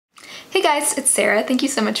Hey guys, it's Sarah. Thank you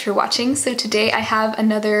so much for watching. So today I have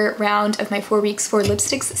another round of my 4 weeks 4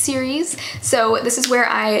 lipsticks series. So this is where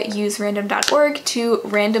I use random.org to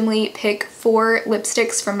randomly pick 4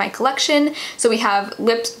 lipsticks from my collection. So we have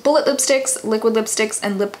bullet lipsticks, liquid lipsticks,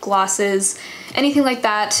 and lip glosses, anything like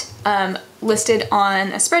that listed on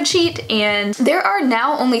a spreadsheet. And there are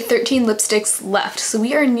now only 13 lipsticks left. So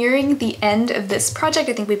we are nearing the end of this project.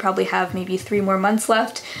 I think we probably have maybe 3 more months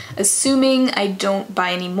left, assuming I don't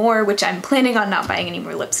buy any more, which I'm planning on not buying any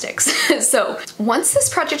more lipsticks. So once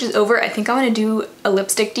this project is over, I think I want to do a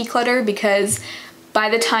lipstick declutter, because by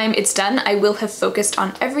the time it's done, I will have focused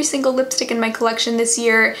on every single lipstick in my collection this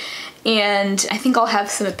year, and I think I'll have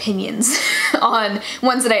some opinions on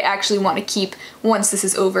ones that I actually want to keep once this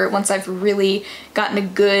is over, once I've really gotten a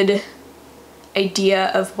good idea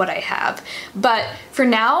of what I have. But for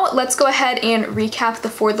now, let's go ahead and recap the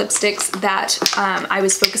 4 lipsticks that I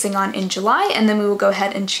was focusing on in July, and then we will go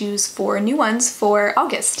ahead and choose 4 new ones for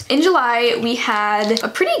August. In July, we had a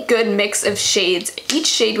pretty good mix of shades. Each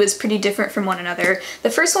shade was pretty different from one another. The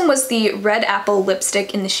first one was the Red Apple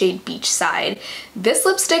lipstick in the shade Beachside. This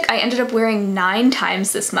lipstick I ended up wearing 9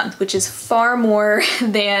 times this month, which is far more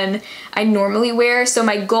than I normally wear. So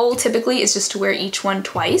my goal typically is just to wear each one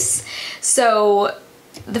twice. So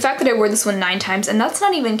the fact that I wore this one 9 times, and that's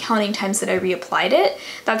not even counting times that I reapplied it,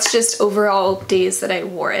 that's just overall days that I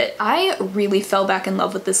wore it. I really fell back in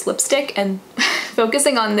love with this lipstick, and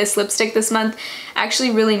focusing on this lipstick this month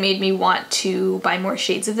actually really made me want to buy more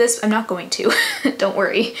shades of this. I'm not going to, don't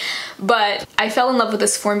worry. But I fell in love with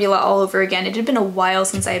this formula all over again. It had been a while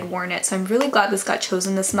since I had worn it, so I'm really glad this got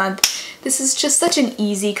chosen this month. This is just such an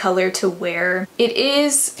easy color to wear. It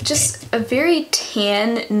is just a very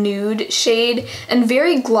tan nude shade and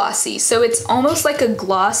very glossy, so it's almost like a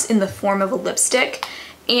gloss in the form of a lipstick.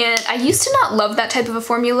 And I used to not love that type of a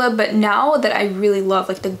formula, but now that I really love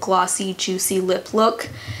like the glossy, juicy lip look,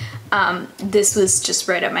 this was just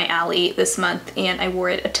right up my alley this month, and I wore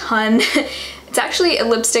it a ton. It's actually a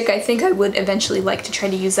lipstick I think I would eventually like to try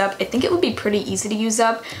to use up. I think it would be pretty easy to use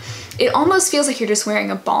up. It almost feels like you're just wearing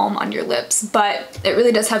a balm on your lips, but it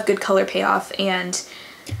really does have good color payoff, and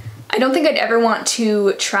I don't think I'd ever want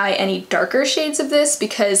to try any darker shades of this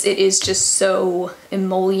because it is just so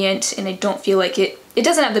emollient, and I don't feel like it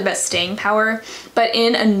doesn't have the best staying power. But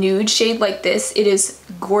in a nude shade like this, it is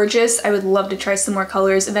gorgeous. I would love to try some more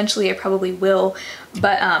colors. Eventually I probably will,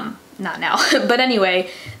 but not now. But anyway,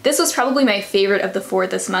 this was probably my favorite of the 4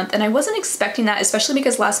 this month, and I wasn't expecting that, especially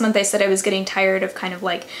because last month I said I was getting tired of kind of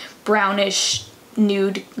like brownish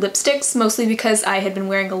nude lipsticks, mostly because I had been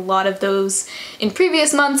wearing a lot of those in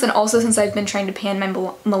previous months, and also since I've been trying to pan my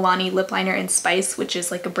Milani lip liner in Spice, which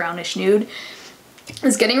is like a brownish nude. I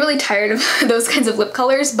was getting really tired of those kinds of lip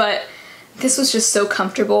colors, but this was just so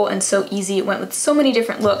comfortable and so easy. It went with so many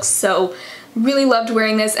different looks, so really loved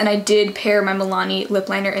wearing this, and I did pair my Milani lip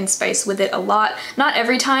liner in Spice with it a lot. Not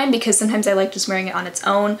every time, because sometimes I like just wearing it on its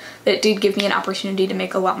own, but it did give me an opportunity to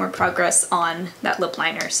make a lot more progress on that lip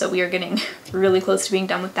liner, so we are getting really close to being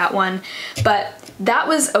done with that one. But that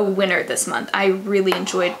was a winner this month. I really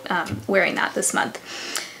enjoyed wearing that this month.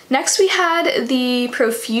 Next we had the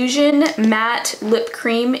Profusion Matte Lip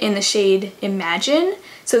Cream in the shade Imagine.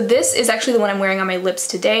 So this is actually the one I'm wearing on my lips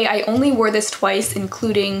today. I only wore this twice,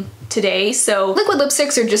 including today, so liquid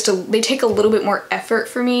lipsticks are just they take a little bit more effort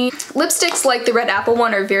for me. Lipsticks like the Red Apple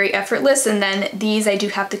one are very effortless, and then these I do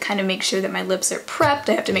have to kind of make sure that my lips are prepped.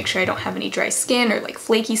 I have to make sure I don't have any dry skin or like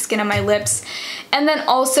flaky skin on my lips. And then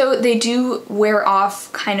also they do wear off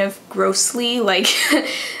kind of grossly, like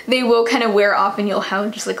they will kind of wear off and you'll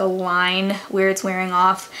have just like a line where it's wearing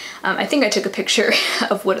off. I think I took a picture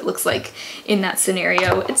of what it looks like in that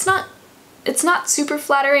scenario. It's not super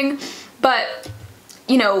flattering, but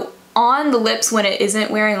you know, on the lips when it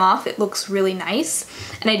isn't wearing off, it looks really nice,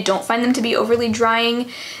 and I don't find them to be overly drying.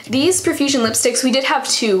 These Profusion lipsticks, we did have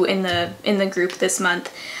 2 in the group this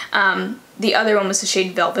month. The other one was the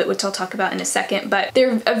shade Velvet, which I'll talk about in a second, but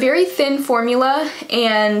they're a very thin formula,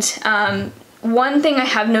 and one thing I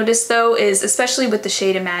have noticed though is, especially with the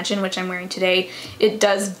shade Imagine, which I'm wearing today, it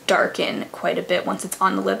does darken quite a bit once it's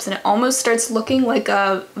on the lips, and it almost starts looking like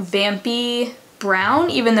a vampy brown,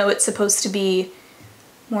 even though it's supposed to be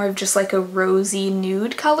more of just like a rosy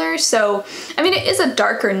nude color. So, I mean, it is a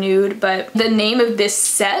darker nude, but the name of this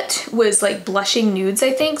set was like Blushing Nudes,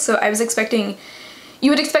 I think. So I was expecting, you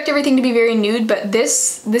would expect everything to be very nude, but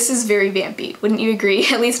this is very vampy. Wouldn't you agree?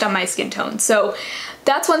 At least on my skin tone. So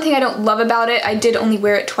that's one thing I don't love about it. I did only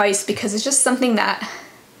wear it twice because it's just something that,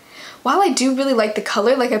 while I do really like the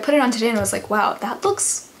color, like I put it on today and I was like, wow, that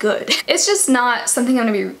looks good. It's just not something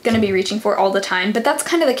I'm gonna be reaching for all the time, but that's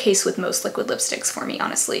kind of the case with most liquid lipsticks for me,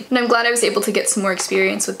 honestly. And I'm glad I was able to get some more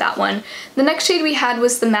experience with that one. The next shade we had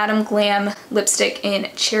was the Madame Glam lipstick in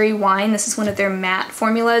Cherry Wine. This is one of their matte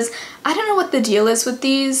formulas. I don't know what the deal is with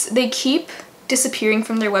these. They keep disappearing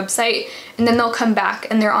from their website and then they'll come back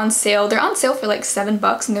and they're on sale. They're on sale for like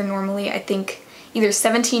 $7 and they're normally, I think, either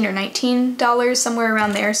 $17 or $19, somewhere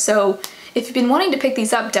around there. So if you've been wanting to pick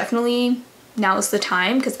these up, definitely now's the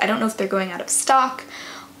time, because I don't know if they're going out of stock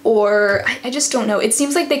or I just don't know. It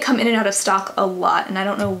seems like they come in and out of stock a lot and I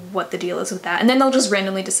don't know what the deal is with that. And then they'll just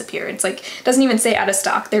randomly disappear. It's like, it doesn't even say out of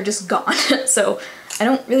stock, they're just gone. So I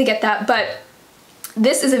don't really get that, but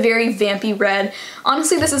this is a very vampy red.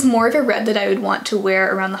 Honestly, this is more of a red that I would want to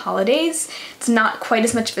wear around the holidays. It's not quite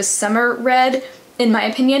as much of a summer red, in my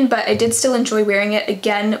opinion, but I did still enjoy wearing it,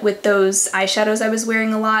 again, with those eyeshadows I was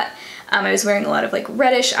wearing a lot. I was wearing a lot of like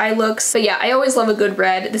reddish eye looks, but yeah, I always love a good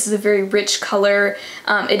red. This is a very rich color.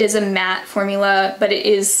 It is a matte formula, but it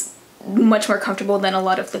is much more comfortable than a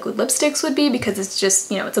lot of liquid lipsticks would be, because it's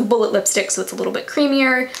just, you know, it's a bullet lipstick, so it's a little bit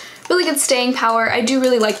creamier, really good staying power. I do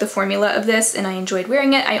really like the formula of this and I enjoyed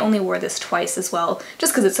wearing it. I only wore this twice as well,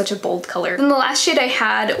 just because it's such a bold color. And the last shade I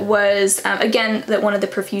had was, again, one of the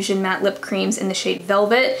Profusion matte lip creams in the shade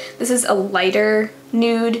Velvet. This is a lighter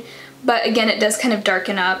nude, but again, it does kind of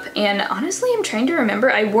darken up, and honestly, I'm trying to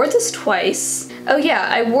remember. I wore this twice. Oh yeah,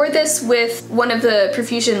 I wore this with one of the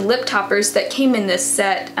Profusion lip toppers that came in this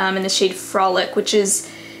set in the shade Frolic, which is,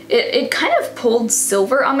 it kind of pulled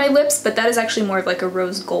silver on my lips, but that is actually more of like a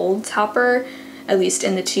rose gold topper, at least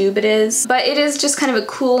in the tube it is. But it is just kind of a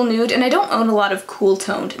cool nude, and I don't own a lot of cool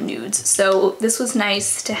toned nudes, so this was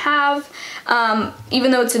nice to have. Even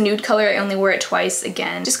though it's a nude color, I only wore it twice,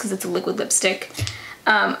 again, just because it's a liquid lipstick.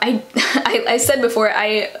 I said before,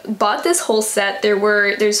 I bought this whole set.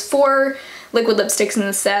 There's 4 liquid lipsticks in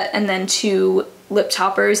the set and then 2 lip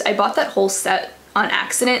toppers. I bought that whole set on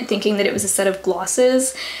accident, thinking that it was a set of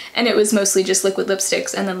glosses, and it was mostly just liquid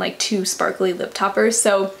lipsticks and then like 2 sparkly lip toppers.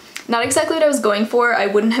 So not exactly what I was going for. I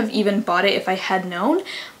wouldn't have even bought it if I had known.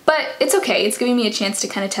 But it's okay, it's giving me a chance to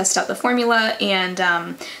kind of test out the formula, and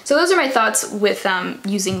so those are my thoughts with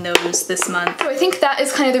using those this month. So I think that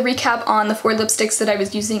is kind of the recap on the 4 lipsticks that I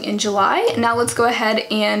was using in July. Now let's go ahead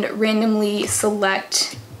and randomly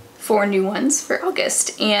select 4 new ones for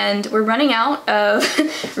August, and we're running out of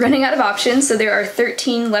options, so there are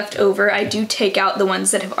 13 left over. I do take out the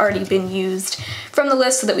ones that have already been used from the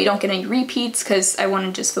list so that we don't get any repeats, because I want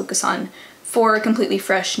to just focus on 4 completely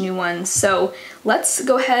fresh new ones. So let's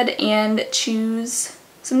go ahead and choose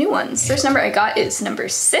some new ones. First number I got is number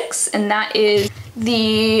 6, and that is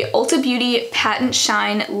the Ulta Beauty Patent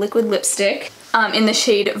Shine Liquid Lipstick in the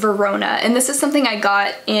shade Verona. And this is something I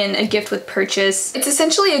got in a gift with purchase. It's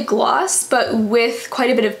essentially a gloss, but with quite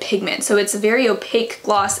a bit of pigment. So it's a very opaque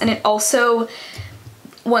gloss, and it also,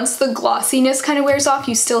 once the glossiness kind of wears off,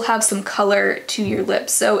 you still have some color to your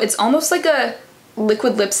lips. So it's almost like a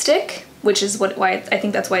liquid lipstick, which is why I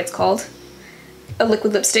think that's why it's called a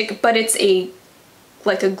liquid lipstick, but it's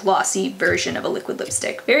like a glossy version of a liquid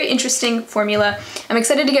lipstick. Very interesting formula. I'm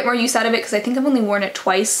excited to get more use out of it because I think I've only worn it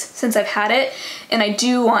twice since I've had it, and I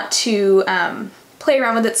do want to play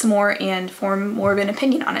around with it some more and form more of an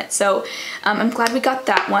opinion on it. So I'm glad we got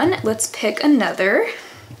that one. Let's pick another.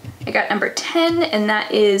 I got number 10, and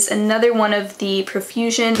that is another one of the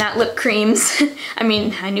Profusion matte lip creams. I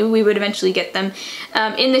mean, I knew we would eventually get them,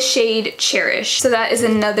 in the shade Cherish. So that is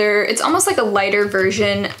another, it's almost like a lighter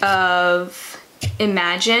version of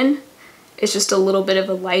Imagine. It's just a little bit of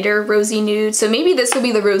a lighter rosy nude. So maybe this will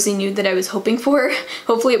be the rosy nude that I was hoping for.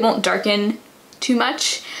 Hopefully it won't darken too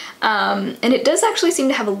much. And it does actually seem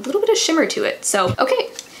to have a little bit of shimmer to it. So, okay,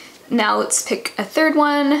 now let's pick a third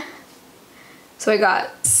one. So I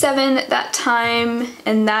got 7 that time,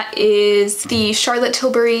 and that is the Charlotte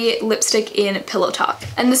Tilbury lipstick in Pillow Talk.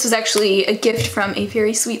 And this was actually a gift from a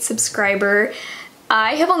very sweet subscriber.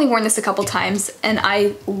 I have only worn this a couple times, and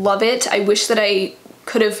I love it. I wish that I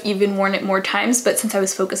could have even worn it more times, but since I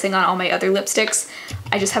was focusing on all my other lipsticks,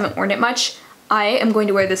 I just haven't worn it much. I am going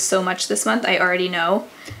to wear this so much this month, I already know.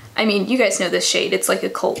 I mean, you guys know this shade. It's like a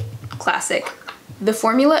cult classic. The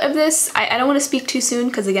formula of this, I don't want to speak too soon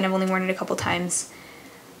because again, I've only worn it a couple times,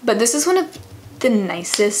 but this is one of the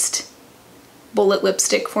nicest bullet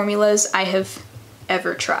lipstick formulas I have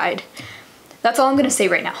ever tried. That's all I'm going to say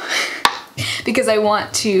right now because I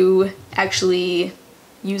want to actually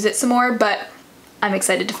use it some more, but I'm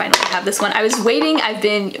excited to finally have this one. I've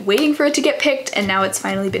been waiting for it to get picked, and now it's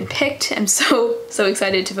finally been picked. I'm so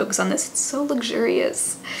excited to focus on this. It's so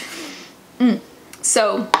luxurious.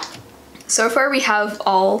 So far we have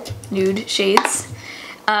all nude shades.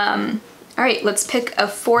 All right, let's pick a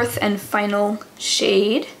fourth and final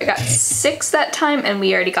shade. I got 6 that time, and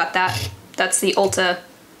we already got that. That's the Ulta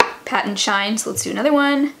Patent Shine, so let's do another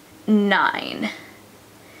one. 9.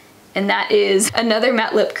 And that is another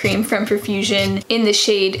matte lip cream from Profusion in the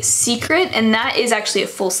shade Secret, and that is actually a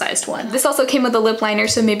full-sized one. This also came with a lip liner,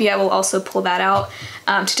 so maybe I will also pull that out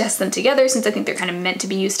to test them together, since I think they're kind of meant to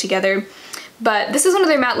be used together. But this is one of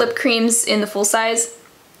their matte lip creams in the full size,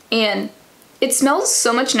 and it smells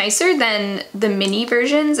so much nicer than the mini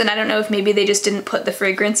versions, and I don't know if maybe they just didn't put the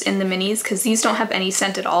fragrance in the minis, because these don't have any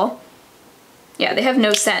scent at all. Yeah, they have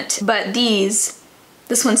no scent, but this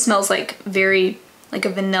one smells like like a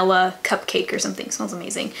vanilla cupcake or something. It smells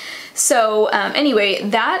amazing. So anyway,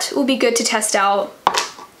 that will be good to test out.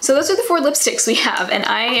 So those are the 4 lipsticks we have, and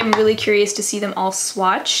I am really curious to see them all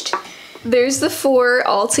swatched. There's the 4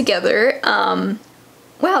 all together.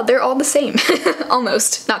 Wow, they're all the same.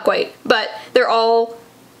 Almost, not quite, but they're all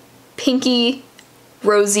pinky,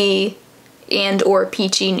 rosy, and or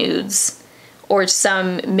peachy nudes, or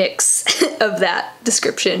some mix of that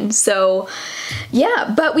description. So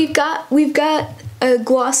yeah, but we've got a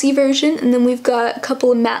glossy version, and then we've got a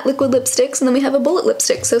couple of matte liquid lipsticks, and then we have a bullet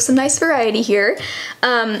lipstick, so some nice variety here.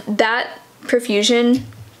 That Profusion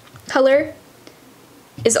color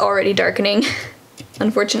is already darkening,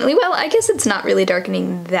 unfortunately. Well, I guess it's not really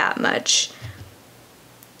darkening that much.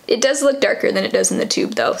 It does look darker than it does in the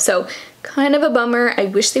tube though, so kind of a bummer. I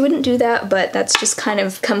wish they wouldn't do that, but that's just kind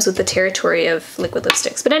of comes with the territory of liquid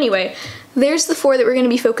lipsticks. But anyway, there's the 4 that we're going to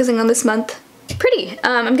be focusing on this month. Pretty.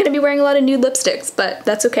 I'm going to be wearing a lot of nude lipsticks, but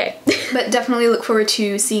that's okay. But definitely look forward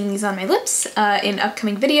to seeing these on my lips in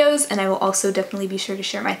upcoming videos, and I will also definitely be sure to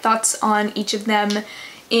share my thoughts on each of them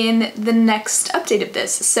in the next update of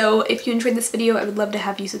this. So if you enjoyed this video, I would love to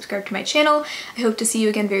have you subscribe to my channel. I hope to see you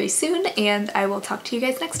again very soon, and I will talk to you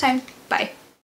guys next time. Bye.